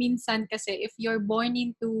happening minsan kasi if you're born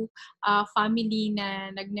into a family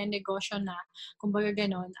na nagnenegosyo na, kumbaga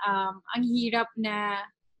ganon, ang hirap na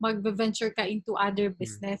mag-venture ka into other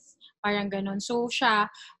business. Parang ganon. So siya,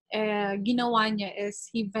 ginawa niya is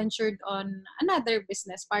he ventured on another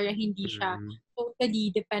business para hindi siya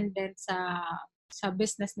totally dependent sa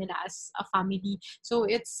business nila as a family. So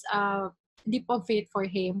it's leap of faith for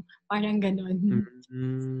him. Parang ganun.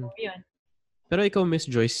 So, yun. Pero ikaw, Miss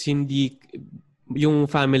Joyce, hindi yung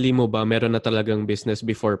family mo ba meron na talagang business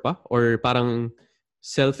before pa? Or parang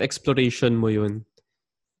self-exploration mo yun?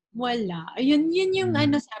 Wala. Yun yung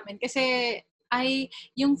ano sa amin. Kasi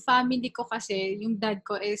yung family ko kasi, yung dad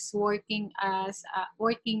ko is working as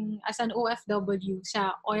an OFW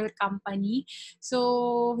sa oil company.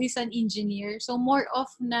 So, he's an engineer. So, more of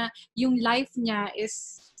na yung life niya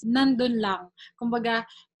is nandun lang. Kumbaga,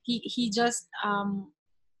 he just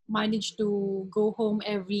managed to go home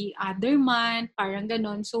every other month, parang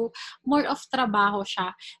ganon. So, more of trabaho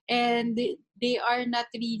siya. And they are not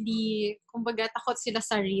really, kumbaga, takot sila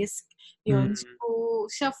sa risk. Yun. So,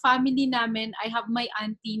 sa family namin, I have my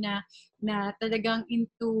auntie na talagang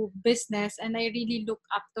into business and I really look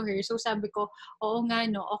up to her. So, sabi ko, oo nga,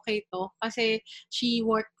 no, okay to. Kasi she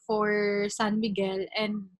worked for San Miguel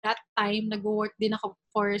and that time, nag-work din ako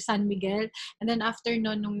for San Miguel. And then after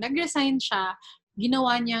nung nag-resign siya,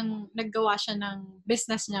 naggawa siya ng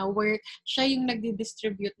business niya where siya yung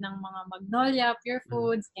nagdi-distribute ng mga Magnolia, Pure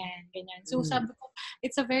Foods, ganyan. So, sabi ko,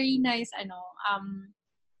 it's a very nice,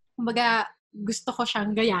 kumbaga, gusto ko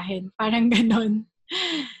siyang gayahin. Parang ganon.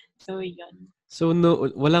 So, yun. So,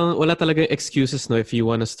 no, wala talagang excuses, no, if you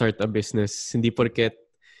wanna start a business. Hindi porket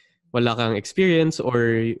wala kang experience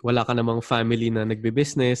or wala ka namang family na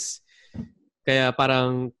nagbe-business. Kaya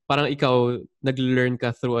parang ikaw, nag-learn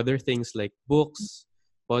ka through other things like books,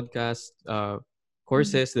 podcasts,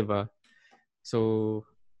 courses, di ba? So,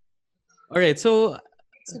 alright. So,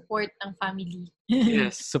 support ng family.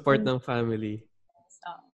 Yes, support ng family.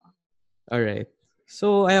 Alright.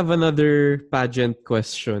 So, I have another pageant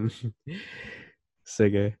question.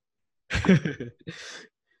 Sige.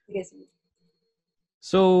 Sige.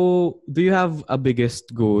 So, do you have a biggest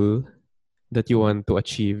goal that you want to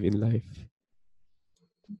achieve in life?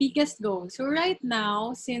 Biggest goal. So right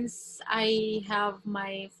now, since I have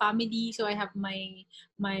my family, so I have my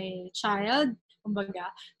child, kumbaga.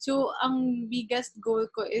 So ang biggest goal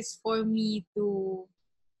ko is for me to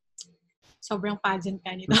sobrang pageant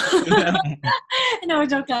ka nito. No,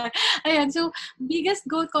 joke lang. Ayan, so biggest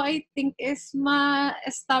goal ko I think is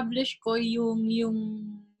ma-establish ko yung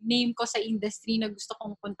name ko sa industry na gusto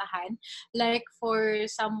kong puntahan. Like for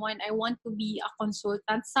someone, I want to be a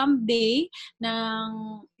consultant someday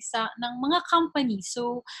ng ng mga company.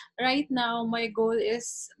 So right now my goal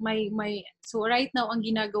is so right now ang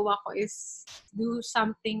ginagawa ko is do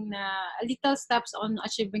something na a little steps on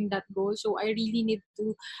achieving that goal. So I really need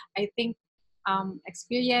to, I think,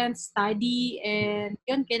 experience, study, and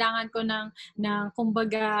yun, kailangan ko ng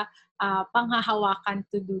kumbaga, panghahawakan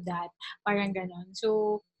to do that. Parang ganon.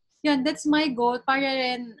 So, yun, that's my goal. Para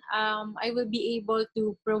rin, I will be able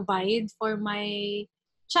to provide for my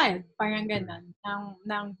child. Parang ganon.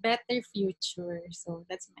 Ng better future. So,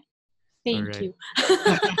 that's my thank Alright. you.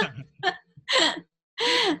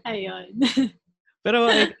 Ayun. Pero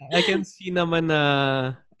I can see naman na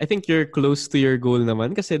I think you're close to your goal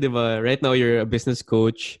naman kasi 'di ba right now you're a business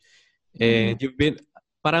coach and you've been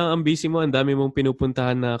parang ang busy mo, ang dami mong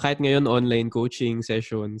pinupuntahan na kahit ngayon online coaching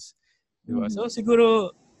sessions, 'di ba? So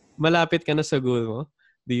siguro malapit ka na sa goal mo.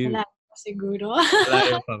 Do you Wala pa siguro.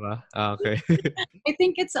 malayo pa ba? Okay. I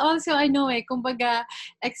think it's also, kumbaga,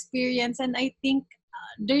 experience, and I think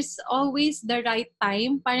there's always the right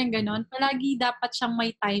time, parang ganon. Palagi dapat siyang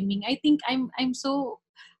may timing. I think I'm so,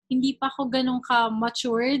 hindi pa ako ganun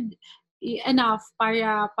ka-matured enough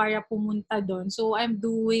para pumunta doon. So, I'm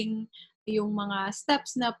doing yung mga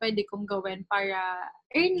steps na pwede kong gawin para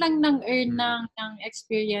earn lang ng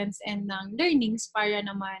experience and ng learnings para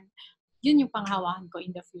naman yun yung panghawakan ko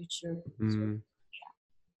in the future.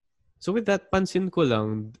 So with that, pansin ko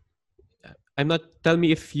lang, tell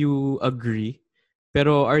me if you agree,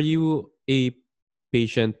 pero are you a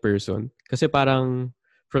patient person? Kasi parang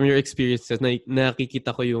from your experiences,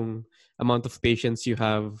 nakikita ko yung amount of patience you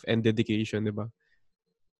have and dedication, di ba?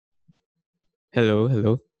 Hello?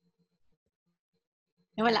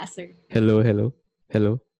 Wala, sir. Hello?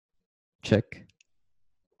 Check.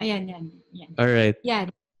 Ayan. Alright.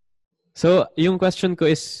 Yan. So, yung question ko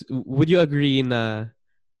is, would you agree na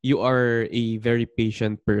you are a very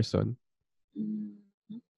patient person?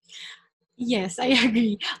 Yes, I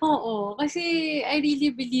agree. Oo, kasi I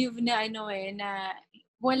really believe na na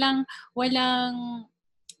walang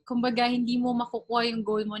kumbaga hindi mo makukuha yung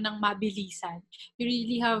goal mo ng mabilisan. You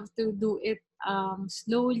really have to do it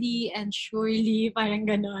slowly and surely, parang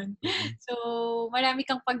ganon. So, marami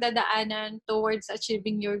kang pagdadaanan towards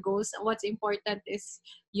achieving your goals. What's important is,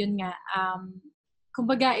 yun nga,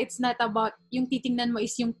 kumbaga, it's not about, yung titingnan mo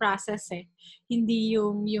is yung process Hindi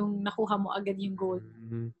yung nakuha mo agad yung goal.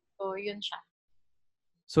 So, yun siya.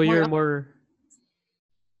 So, you're more...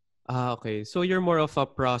 okay. So, you're more of a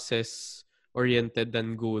process-oriented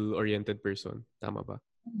than goal-oriented person. Tama ba?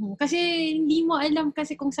 Kasi hindi mo alam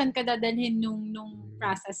kasi kung saan ka dadalhin nung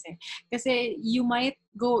process Kasi you might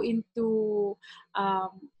go into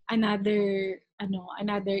another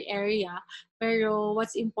area, pero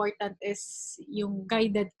what's important is yung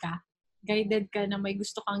guided ka na may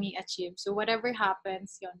gusto kang i-achieve. So whatever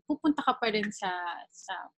happens, yun, pupunta ka pa rin sa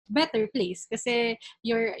better place kasi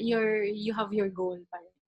you have your goal pa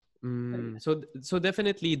rin. So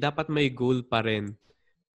definitely dapat may goal pa rin.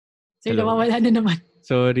 So nawawala na naman.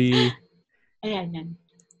 Sorry. Ayan yan.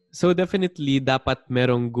 So definitely dapat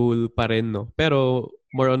merong goal pa rin, no? Pero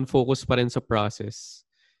more on focus pa rin sa process.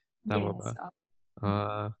 Tama ba?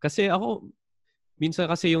 Kasi ako, minsan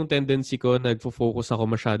kasi yung tendency ko, nagfo-focus ako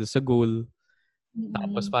masyado sa goal.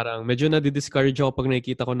 Tapos parang medyo nadi-discourage ako pag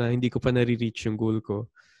nakikita ko na hindi ko pa nare-reach yung goal ko.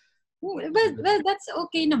 Well, that's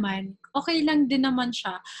okay naman. Okay lang din naman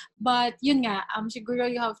siya. But yun nga, siguro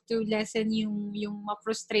you have to lessen yung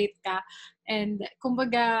ma-frustrate ka. And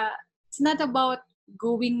kumbaga, it's not about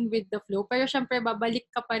going with the flow. Pero syempre, babalik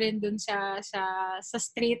ka pa rin dun sa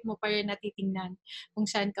straight mo pa rin natitingnan kung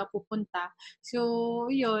saan ka pupunta. So,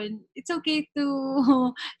 yun. It's okay to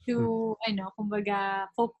kumbaga,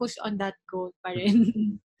 focus on that goal pa rin.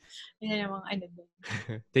 Yan namang dun.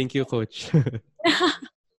 Thank you, Coach.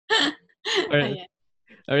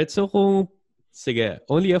 Alright, so sige,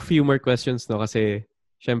 only a few more questions, no? Kasi,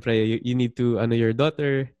 syempre, you need to, your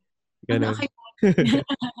daughter, ganun.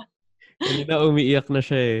 Kanina umiiyak na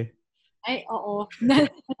siya Ay, oo.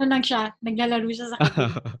 Lang siya, naglalaro siya sa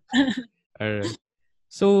kabila. Alright.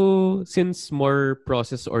 So, since more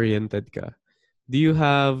process-oriented ka, do you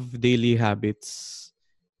have daily habits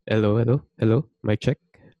Hello, hello, hello. Mic check.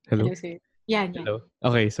 Hello, Hello, sir. Yan, yan. hello.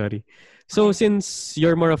 Okay, sorry. So Okay. since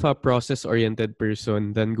you're more of a process-oriented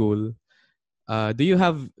person than goal, do you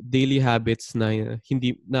have daily habits na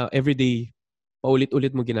hindi na everyday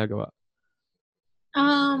paulit-ulit mo ginagawa?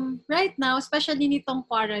 Right now, especially nitong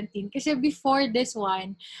quarantine, kasi before this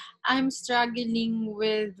one, I'm struggling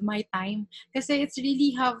with my time. Kasi it's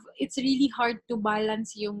really hard to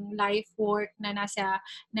balance yung life work na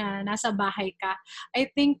nasa bahay ka. I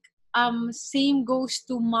think same goes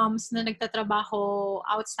to moms na nagtatrabaho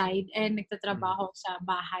outside and Mm. nagtatrabaho sa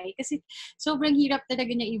bahay. Kasi sobrang hirap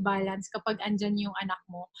talaga niya i-balance kapag andyan yung anak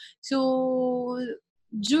mo. So,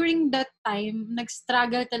 during that time,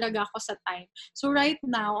 nag-struggle talaga ako sa time. So right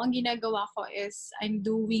now, ang ginagawa ko is I'm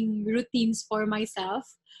doing routines for myself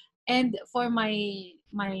and for my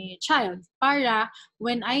child para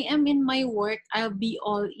when I am in my work, I'll be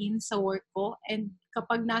all in sa work ko, and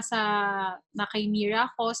kapag nakay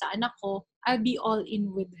Mira ko sa anak ko, I'll be all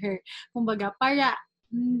in with her. Kumbaga, para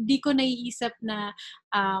hindi ko naiisip na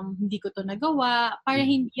hindi ko to nagawa, para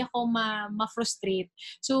Mm. hindi ako ma-frustrate.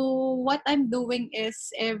 So, what I'm doing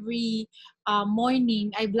is every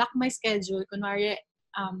morning, I block my schedule. Kunwari,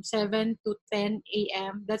 7 to 10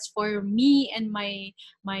 a.m. That's for me and my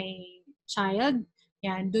child.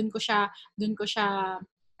 Yan, dun ko siya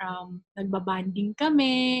nagbabanding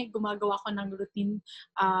kami, gumagawa ko ng routine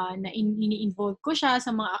na ini-involve ko siya sa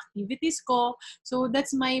mga activities ko. So that's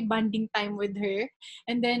my bonding time with her.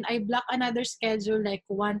 And then I block another schedule like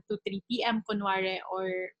 1 to 3 p.m. kunwari, or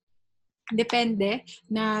depende,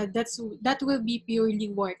 na that will be purely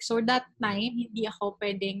work. So that time, hindi ako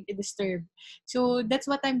pwedeng i-disturb. So that's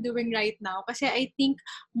what I'm doing right now. Kasi I think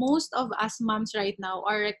most of us moms right now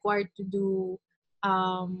are required to do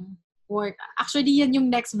work. Actually, yan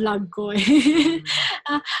yung next vlog ko eh.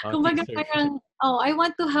 Kumbaga Teaser. parang, I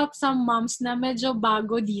want to help some moms na medyo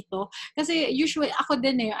bago dito. Kasi usually, ako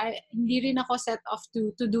din hindi rin ako set off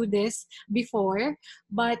to do this before.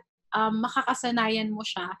 But makakasanayan mo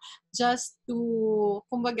siya just to,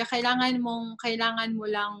 kumbaga, kailangan mo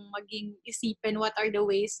lang maging isipin what are the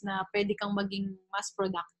ways na pwede kang maging mas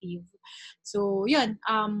productive. So, yun,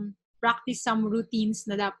 practice some routines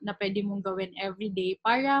na pwede mong gawin every day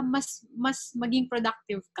para mas maging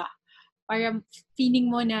productive ka. Para feeling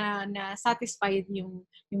mo na satisfied yung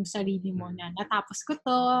sarili mo na natapos ko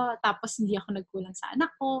to, tapos hindi ako nagkulang sa anak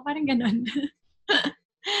ko, parang ganun.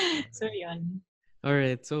 So, yun.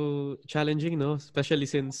 Alright, so challenging, no? Especially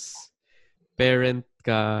since parent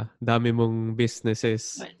ka, dami mong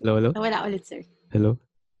businesses. Hello, hello? Nawala ulit, sir. Hello?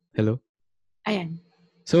 Hello? Ayan.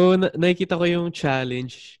 So, nakikita ko yung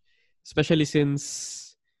challenge, especially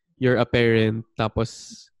since you're a parent,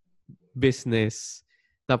 tapos business,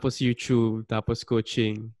 tapos YouTube, tapos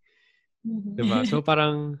coaching. Diba? So,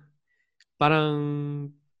 parang,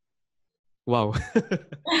 wow.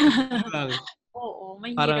 Yun lang. Oo,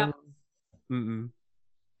 Parang, mahirap. mm.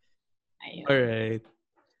 Ayun. Alright.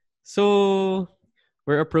 So,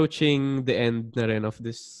 we're approaching the end na rin of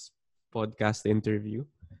this podcast interview.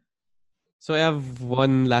 So, I have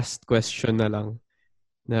one last question na lang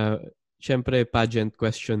na syempre pageant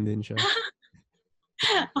question din siya.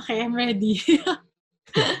 Okay, I'm ready.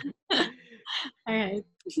 Alright.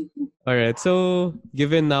 Alright. So,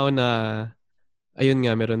 given now na ayun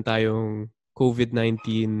nga, meron tayong COVID-19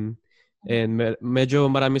 and medyo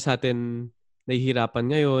marami sa atin nahihirapan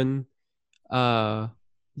ngayon,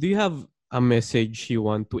 do you have a message you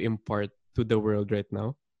want to impart to the world right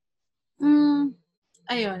now?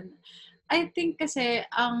 Ayun. I think kasi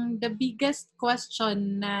the biggest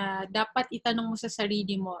question na dapat itanong mo sa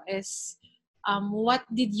sarili mo is what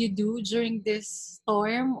did you do during this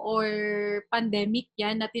storm or pandemic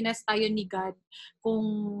yan na tinas tayo ni God,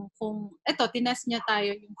 kung tinas niya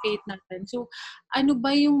tayo yung faith natin. So ano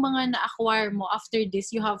ba yung mga na-acquire mo after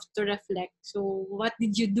this? You have to reflect. So what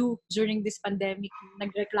did you do during this pandemic?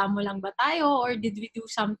 Nagreklamo lang ba tayo, or did we do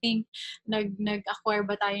something? Nag-acquire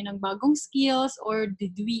ba tayo ng bagong skills, or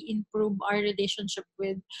did we improve our relationship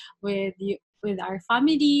with our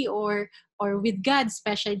family, or with God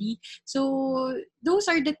especially? So those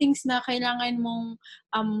are the things na kailangan mong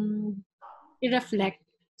i-reflect.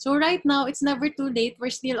 So right now, it's never too late. We're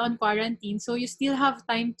still on quarantine. So you still have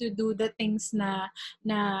time to do the things na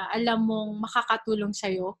alam mong makakatulong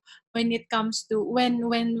sa'yo when it comes to, when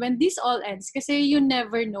this all ends. Kasi you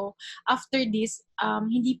never know, after this,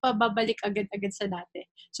 hindi pa babalik agad-agad sa dati.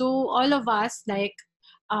 So all of us, like,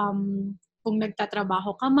 kung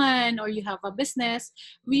nagtatrabaho ka man or you have a business,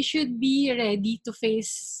 we should be ready to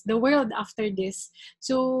face the world after this.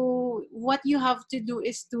 So what you have to do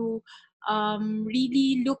is to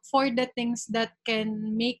really look for the things that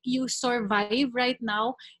can make you survive right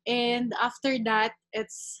now, and after that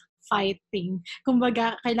it's fighting.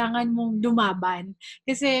 Kumbaga, kailangan mong lumaban.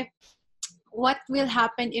 Kasi what will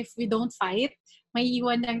happen if we don't fight? May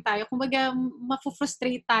iwan lang tayo. Kumbaga,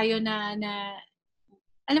 mafufrustrate tayo na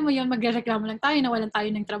alam mo yun, magrereklamo lang tayo, nawalan tayo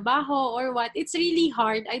ng trabaho or what. It's really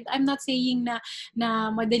hard. I'm not saying na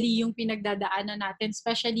madali yung pinagdadaanan natin,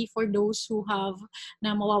 especially for those who have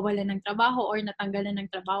na mawawalan ng trabaho or natanggalan ng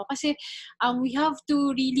trabaho. Kasi we have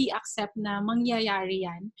to really accept na mangyayari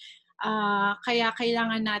yan. Kaya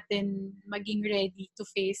kailangan natin maging ready to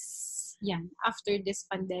face yan after this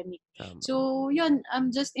pandemic. Tama. So yun,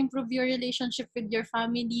 just improve your relationship with your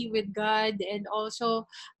family, with God, and also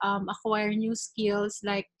acquire new skills.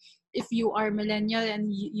 Like if you are millennial and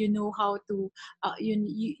you know how to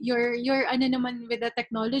you're ano naman with the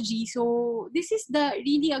technology, so this is the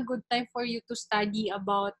really a good time for you to study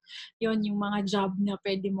about yon, yung mga job na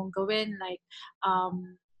pwede mong gawin, like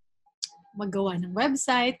maggawa ng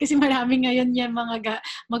website, kasi marami ngayon yung mga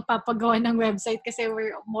magpapagawa ng website kasi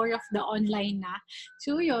we're more of the online na.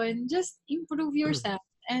 So yun, just improve yourself,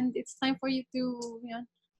 and it's time for you to, yun,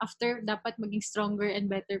 after, dapat maging stronger and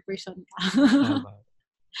better person ka. Tama.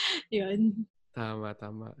 Yun. Tama.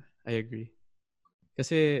 I agree.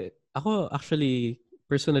 Kasi ako actually,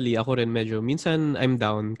 personally, ako rin medyo, minsan I'm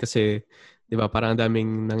down kasi, di ba, parang ang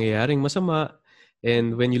daming nangyayaring masama.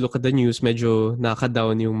 And when you look at the news, medyo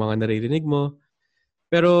nakaka-down yung mga naririnig mo.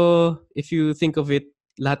 Pero if you think of it,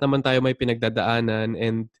 lahat naman tayo may pinagdadaanan,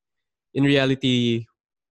 and in reality,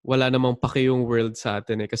 wala namang pake yung world sa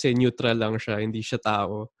atin kasi neutral lang siya, hindi siya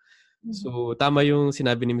tao. Mhm. So tama yung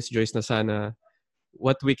sinabi ni Miss Joyce na sana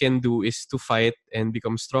what we can do is to fight and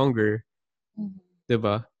become stronger. Mhm. 'Di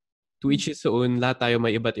ba? To each his own, lahat tayo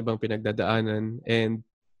may iba't ibang pinagdadaanan, and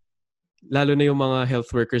lalo na yung mga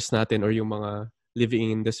health workers natin or yung mga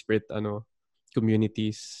living in desperate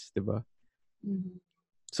communities, 'di ba? Mhm.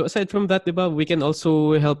 So aside from that, 'di ba, we can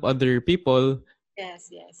also help other people.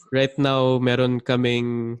 Yes. Right now, meron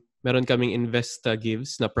kaming Investa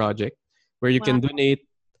Gives na project where you can Wow. donate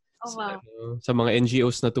Oh, wow. sa mga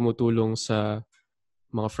NGOs na tumutulong sa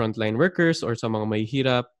mga frontline workers or sa mga may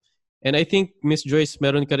hirap. And I think, Miss Joyce,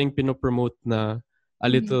 meron ka ring pinopromote na a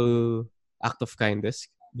little act of kindness.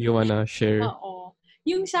 Do you wanna share? Oo.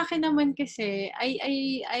 Yung sa akin naman kasi,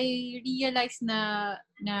 I realize na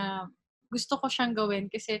gusto ko siyang gawin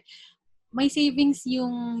kasi may savings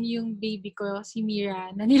yung baby ko, si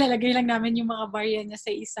Mira, na nilalagay lang namin yung mga barya niya sa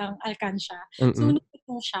isang alkansya. So, Mm-mm.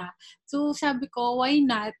 napuno siya. So, sabi ko, why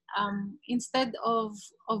not, instead of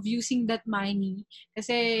using that money,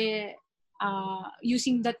 kasi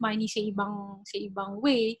using that money sa ibang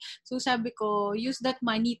way, so sabi ko, use that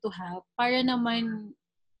money to help para naman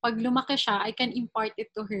pag lumaki siya, I can impart it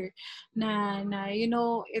to her na you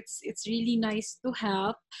know, it's really nice to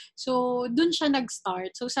help. So, dun siya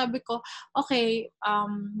nag-start. So, sabi ko, okay,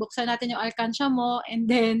 buksan natin yung alkansya mo, and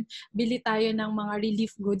then bili tayo ng mga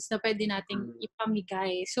relief goods na pwede nating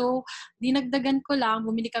ipamigay. So, dinagdagan ko lang,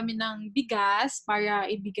 bumili kami ng bigas para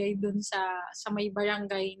ibigay dun sa may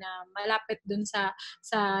barangay na malapit dun sa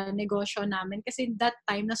negosyo namin. Kasi that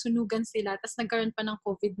time, nasunugan sila, tapos nagkaroon pa ng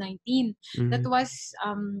COVID-19. That was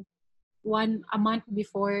a month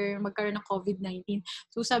before magkaroon ng COVID-19.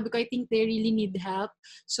 So sabi ko, I think they really need help.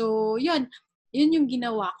 So yun yung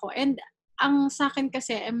ginawa ko. And ang sa akin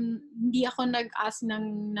kasi, hindi ako nag-ask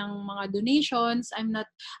ng mga donations. I'm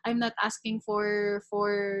not asking for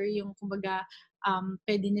yung kumbaga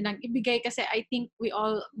pwede nilang ibigay kasi I think we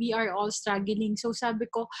are all struggling. So sabi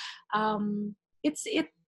ko,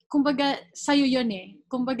 kumbaga, sa'yo yun eh.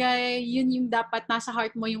 Kumbaga, yun yung dapat nasa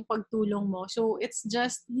heart mo yung pagtulong mo. So, it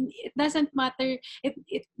doesn't matter.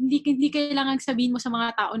 Hindi kailangan sabihin mo sa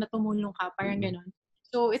mga tao na tumulong ka. Parang ganon.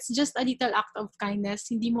 So, it's just a little act of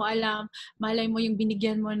kindness. Hindi mo alam, malay mo yung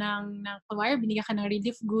binigyan mo ng kumari, binigyan ka ng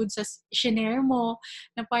relief goods, shinare mo,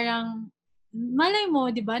 na parang, malay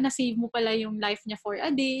mo, di ba, na-save mo pala yung life niya for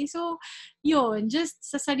a day. So, yun, just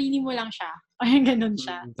sa sarili mo lang siya. Parang ganon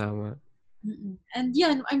siya. Tama. And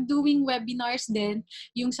yan, I'm doing webinars din.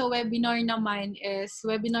 Yung sa webinar naman is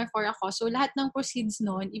webinar for a cause. So lahat ng proceeds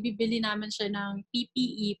nun, ibibili namin siya ng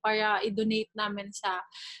PPE para i-donate namin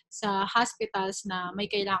sa hospitals na may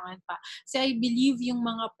kailangan pa. So I believe yung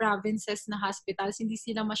mga provinces na hospitals, hindi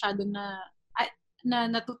sila masyado na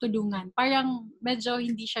natutulungan. Parang medyo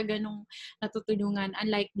hindi siya ganong natutulungan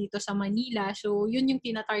unlike dito sa Manila. So yun yung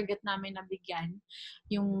tina-target namin na bigyan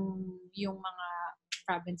yung mga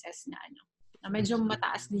provinces na na medyo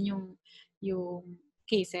mataas din yung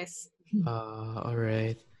cases.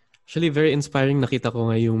 Alright. Actually, very inspiring. Nakita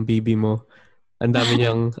ko nga yung baby mo. ang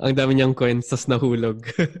dami niyang coins tas nahulog.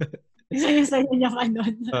 Saya-saya niya ka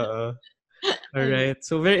nun. Oo. Alright.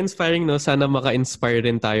 So, very inspiring, no? Sana maka-inspire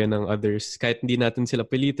rin tayo ng others. Kahit hindi natin sila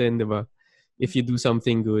pilitin, di ba? If you do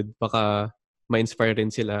something good, baka ma-inspire rin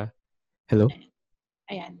sila. Hello?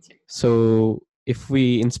 Ayan, sir. So, if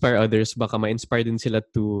we inspire others, baka ma-inspire din sila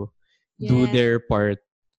to do their part.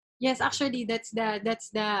 Yes, actually, that's the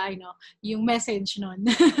yung message nun.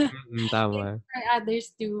 Tama. For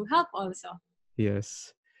others to help also.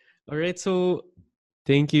 Yes. Alright, so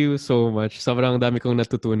thank you so much. Sobrang dami kong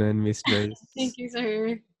natutunan, Miss Joyce. Thank you,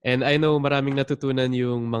 sir. And I know maraming natutunan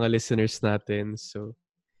yung mga listeners natin. So,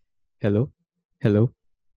 hello?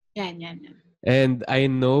 Yan. And I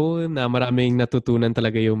know na maraming natutunan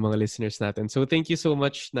talaga yung mga listeners natin. So, thank you so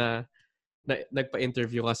much na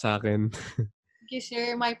nagpa-interview ka sa akin. Thank you,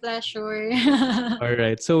 sir. My pleasure.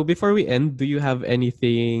 Alright. So, before we end, do you have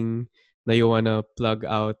anything na you wanna plug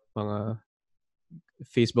out? Mga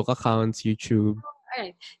Facebook accounts, YouTube?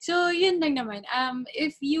 Alright. So, yun lang naman.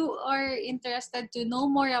 If you are interested to know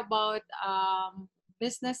more about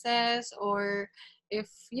businesses, or if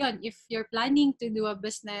you're planning to do a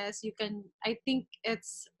business, you can, I think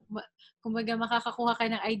it's, kumbaga makakakuha ka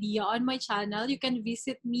ng idea on my channel. You can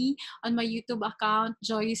visit me on my YouTube account,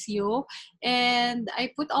 Joyce Yo. And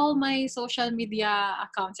I put all my social media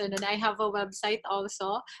accounts, and then I have a website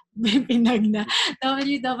also,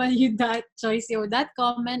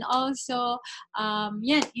 www.joyceo.com, and also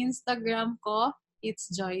Instagram ko, it's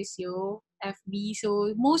Joyce Yo FB.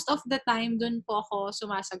 So most of the time dun po ako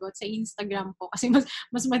sumasagot sa Instagram ko kasi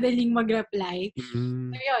mas madaling mag-reply.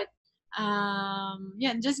 So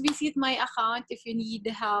just visit my account if you need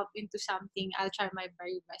help into something. I'll try my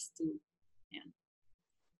very best to. Yeah.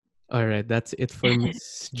 All right, that's it for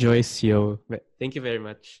Miss Joyce Yo. Thank you very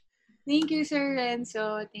much. Thank you, Sir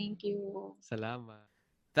Renzo. Thank you. Salamat.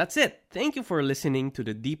 That's it. Thank you for listening to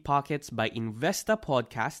the Deep Pockets by Investa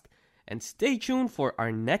podcast, and stay tuned for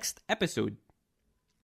our next episode.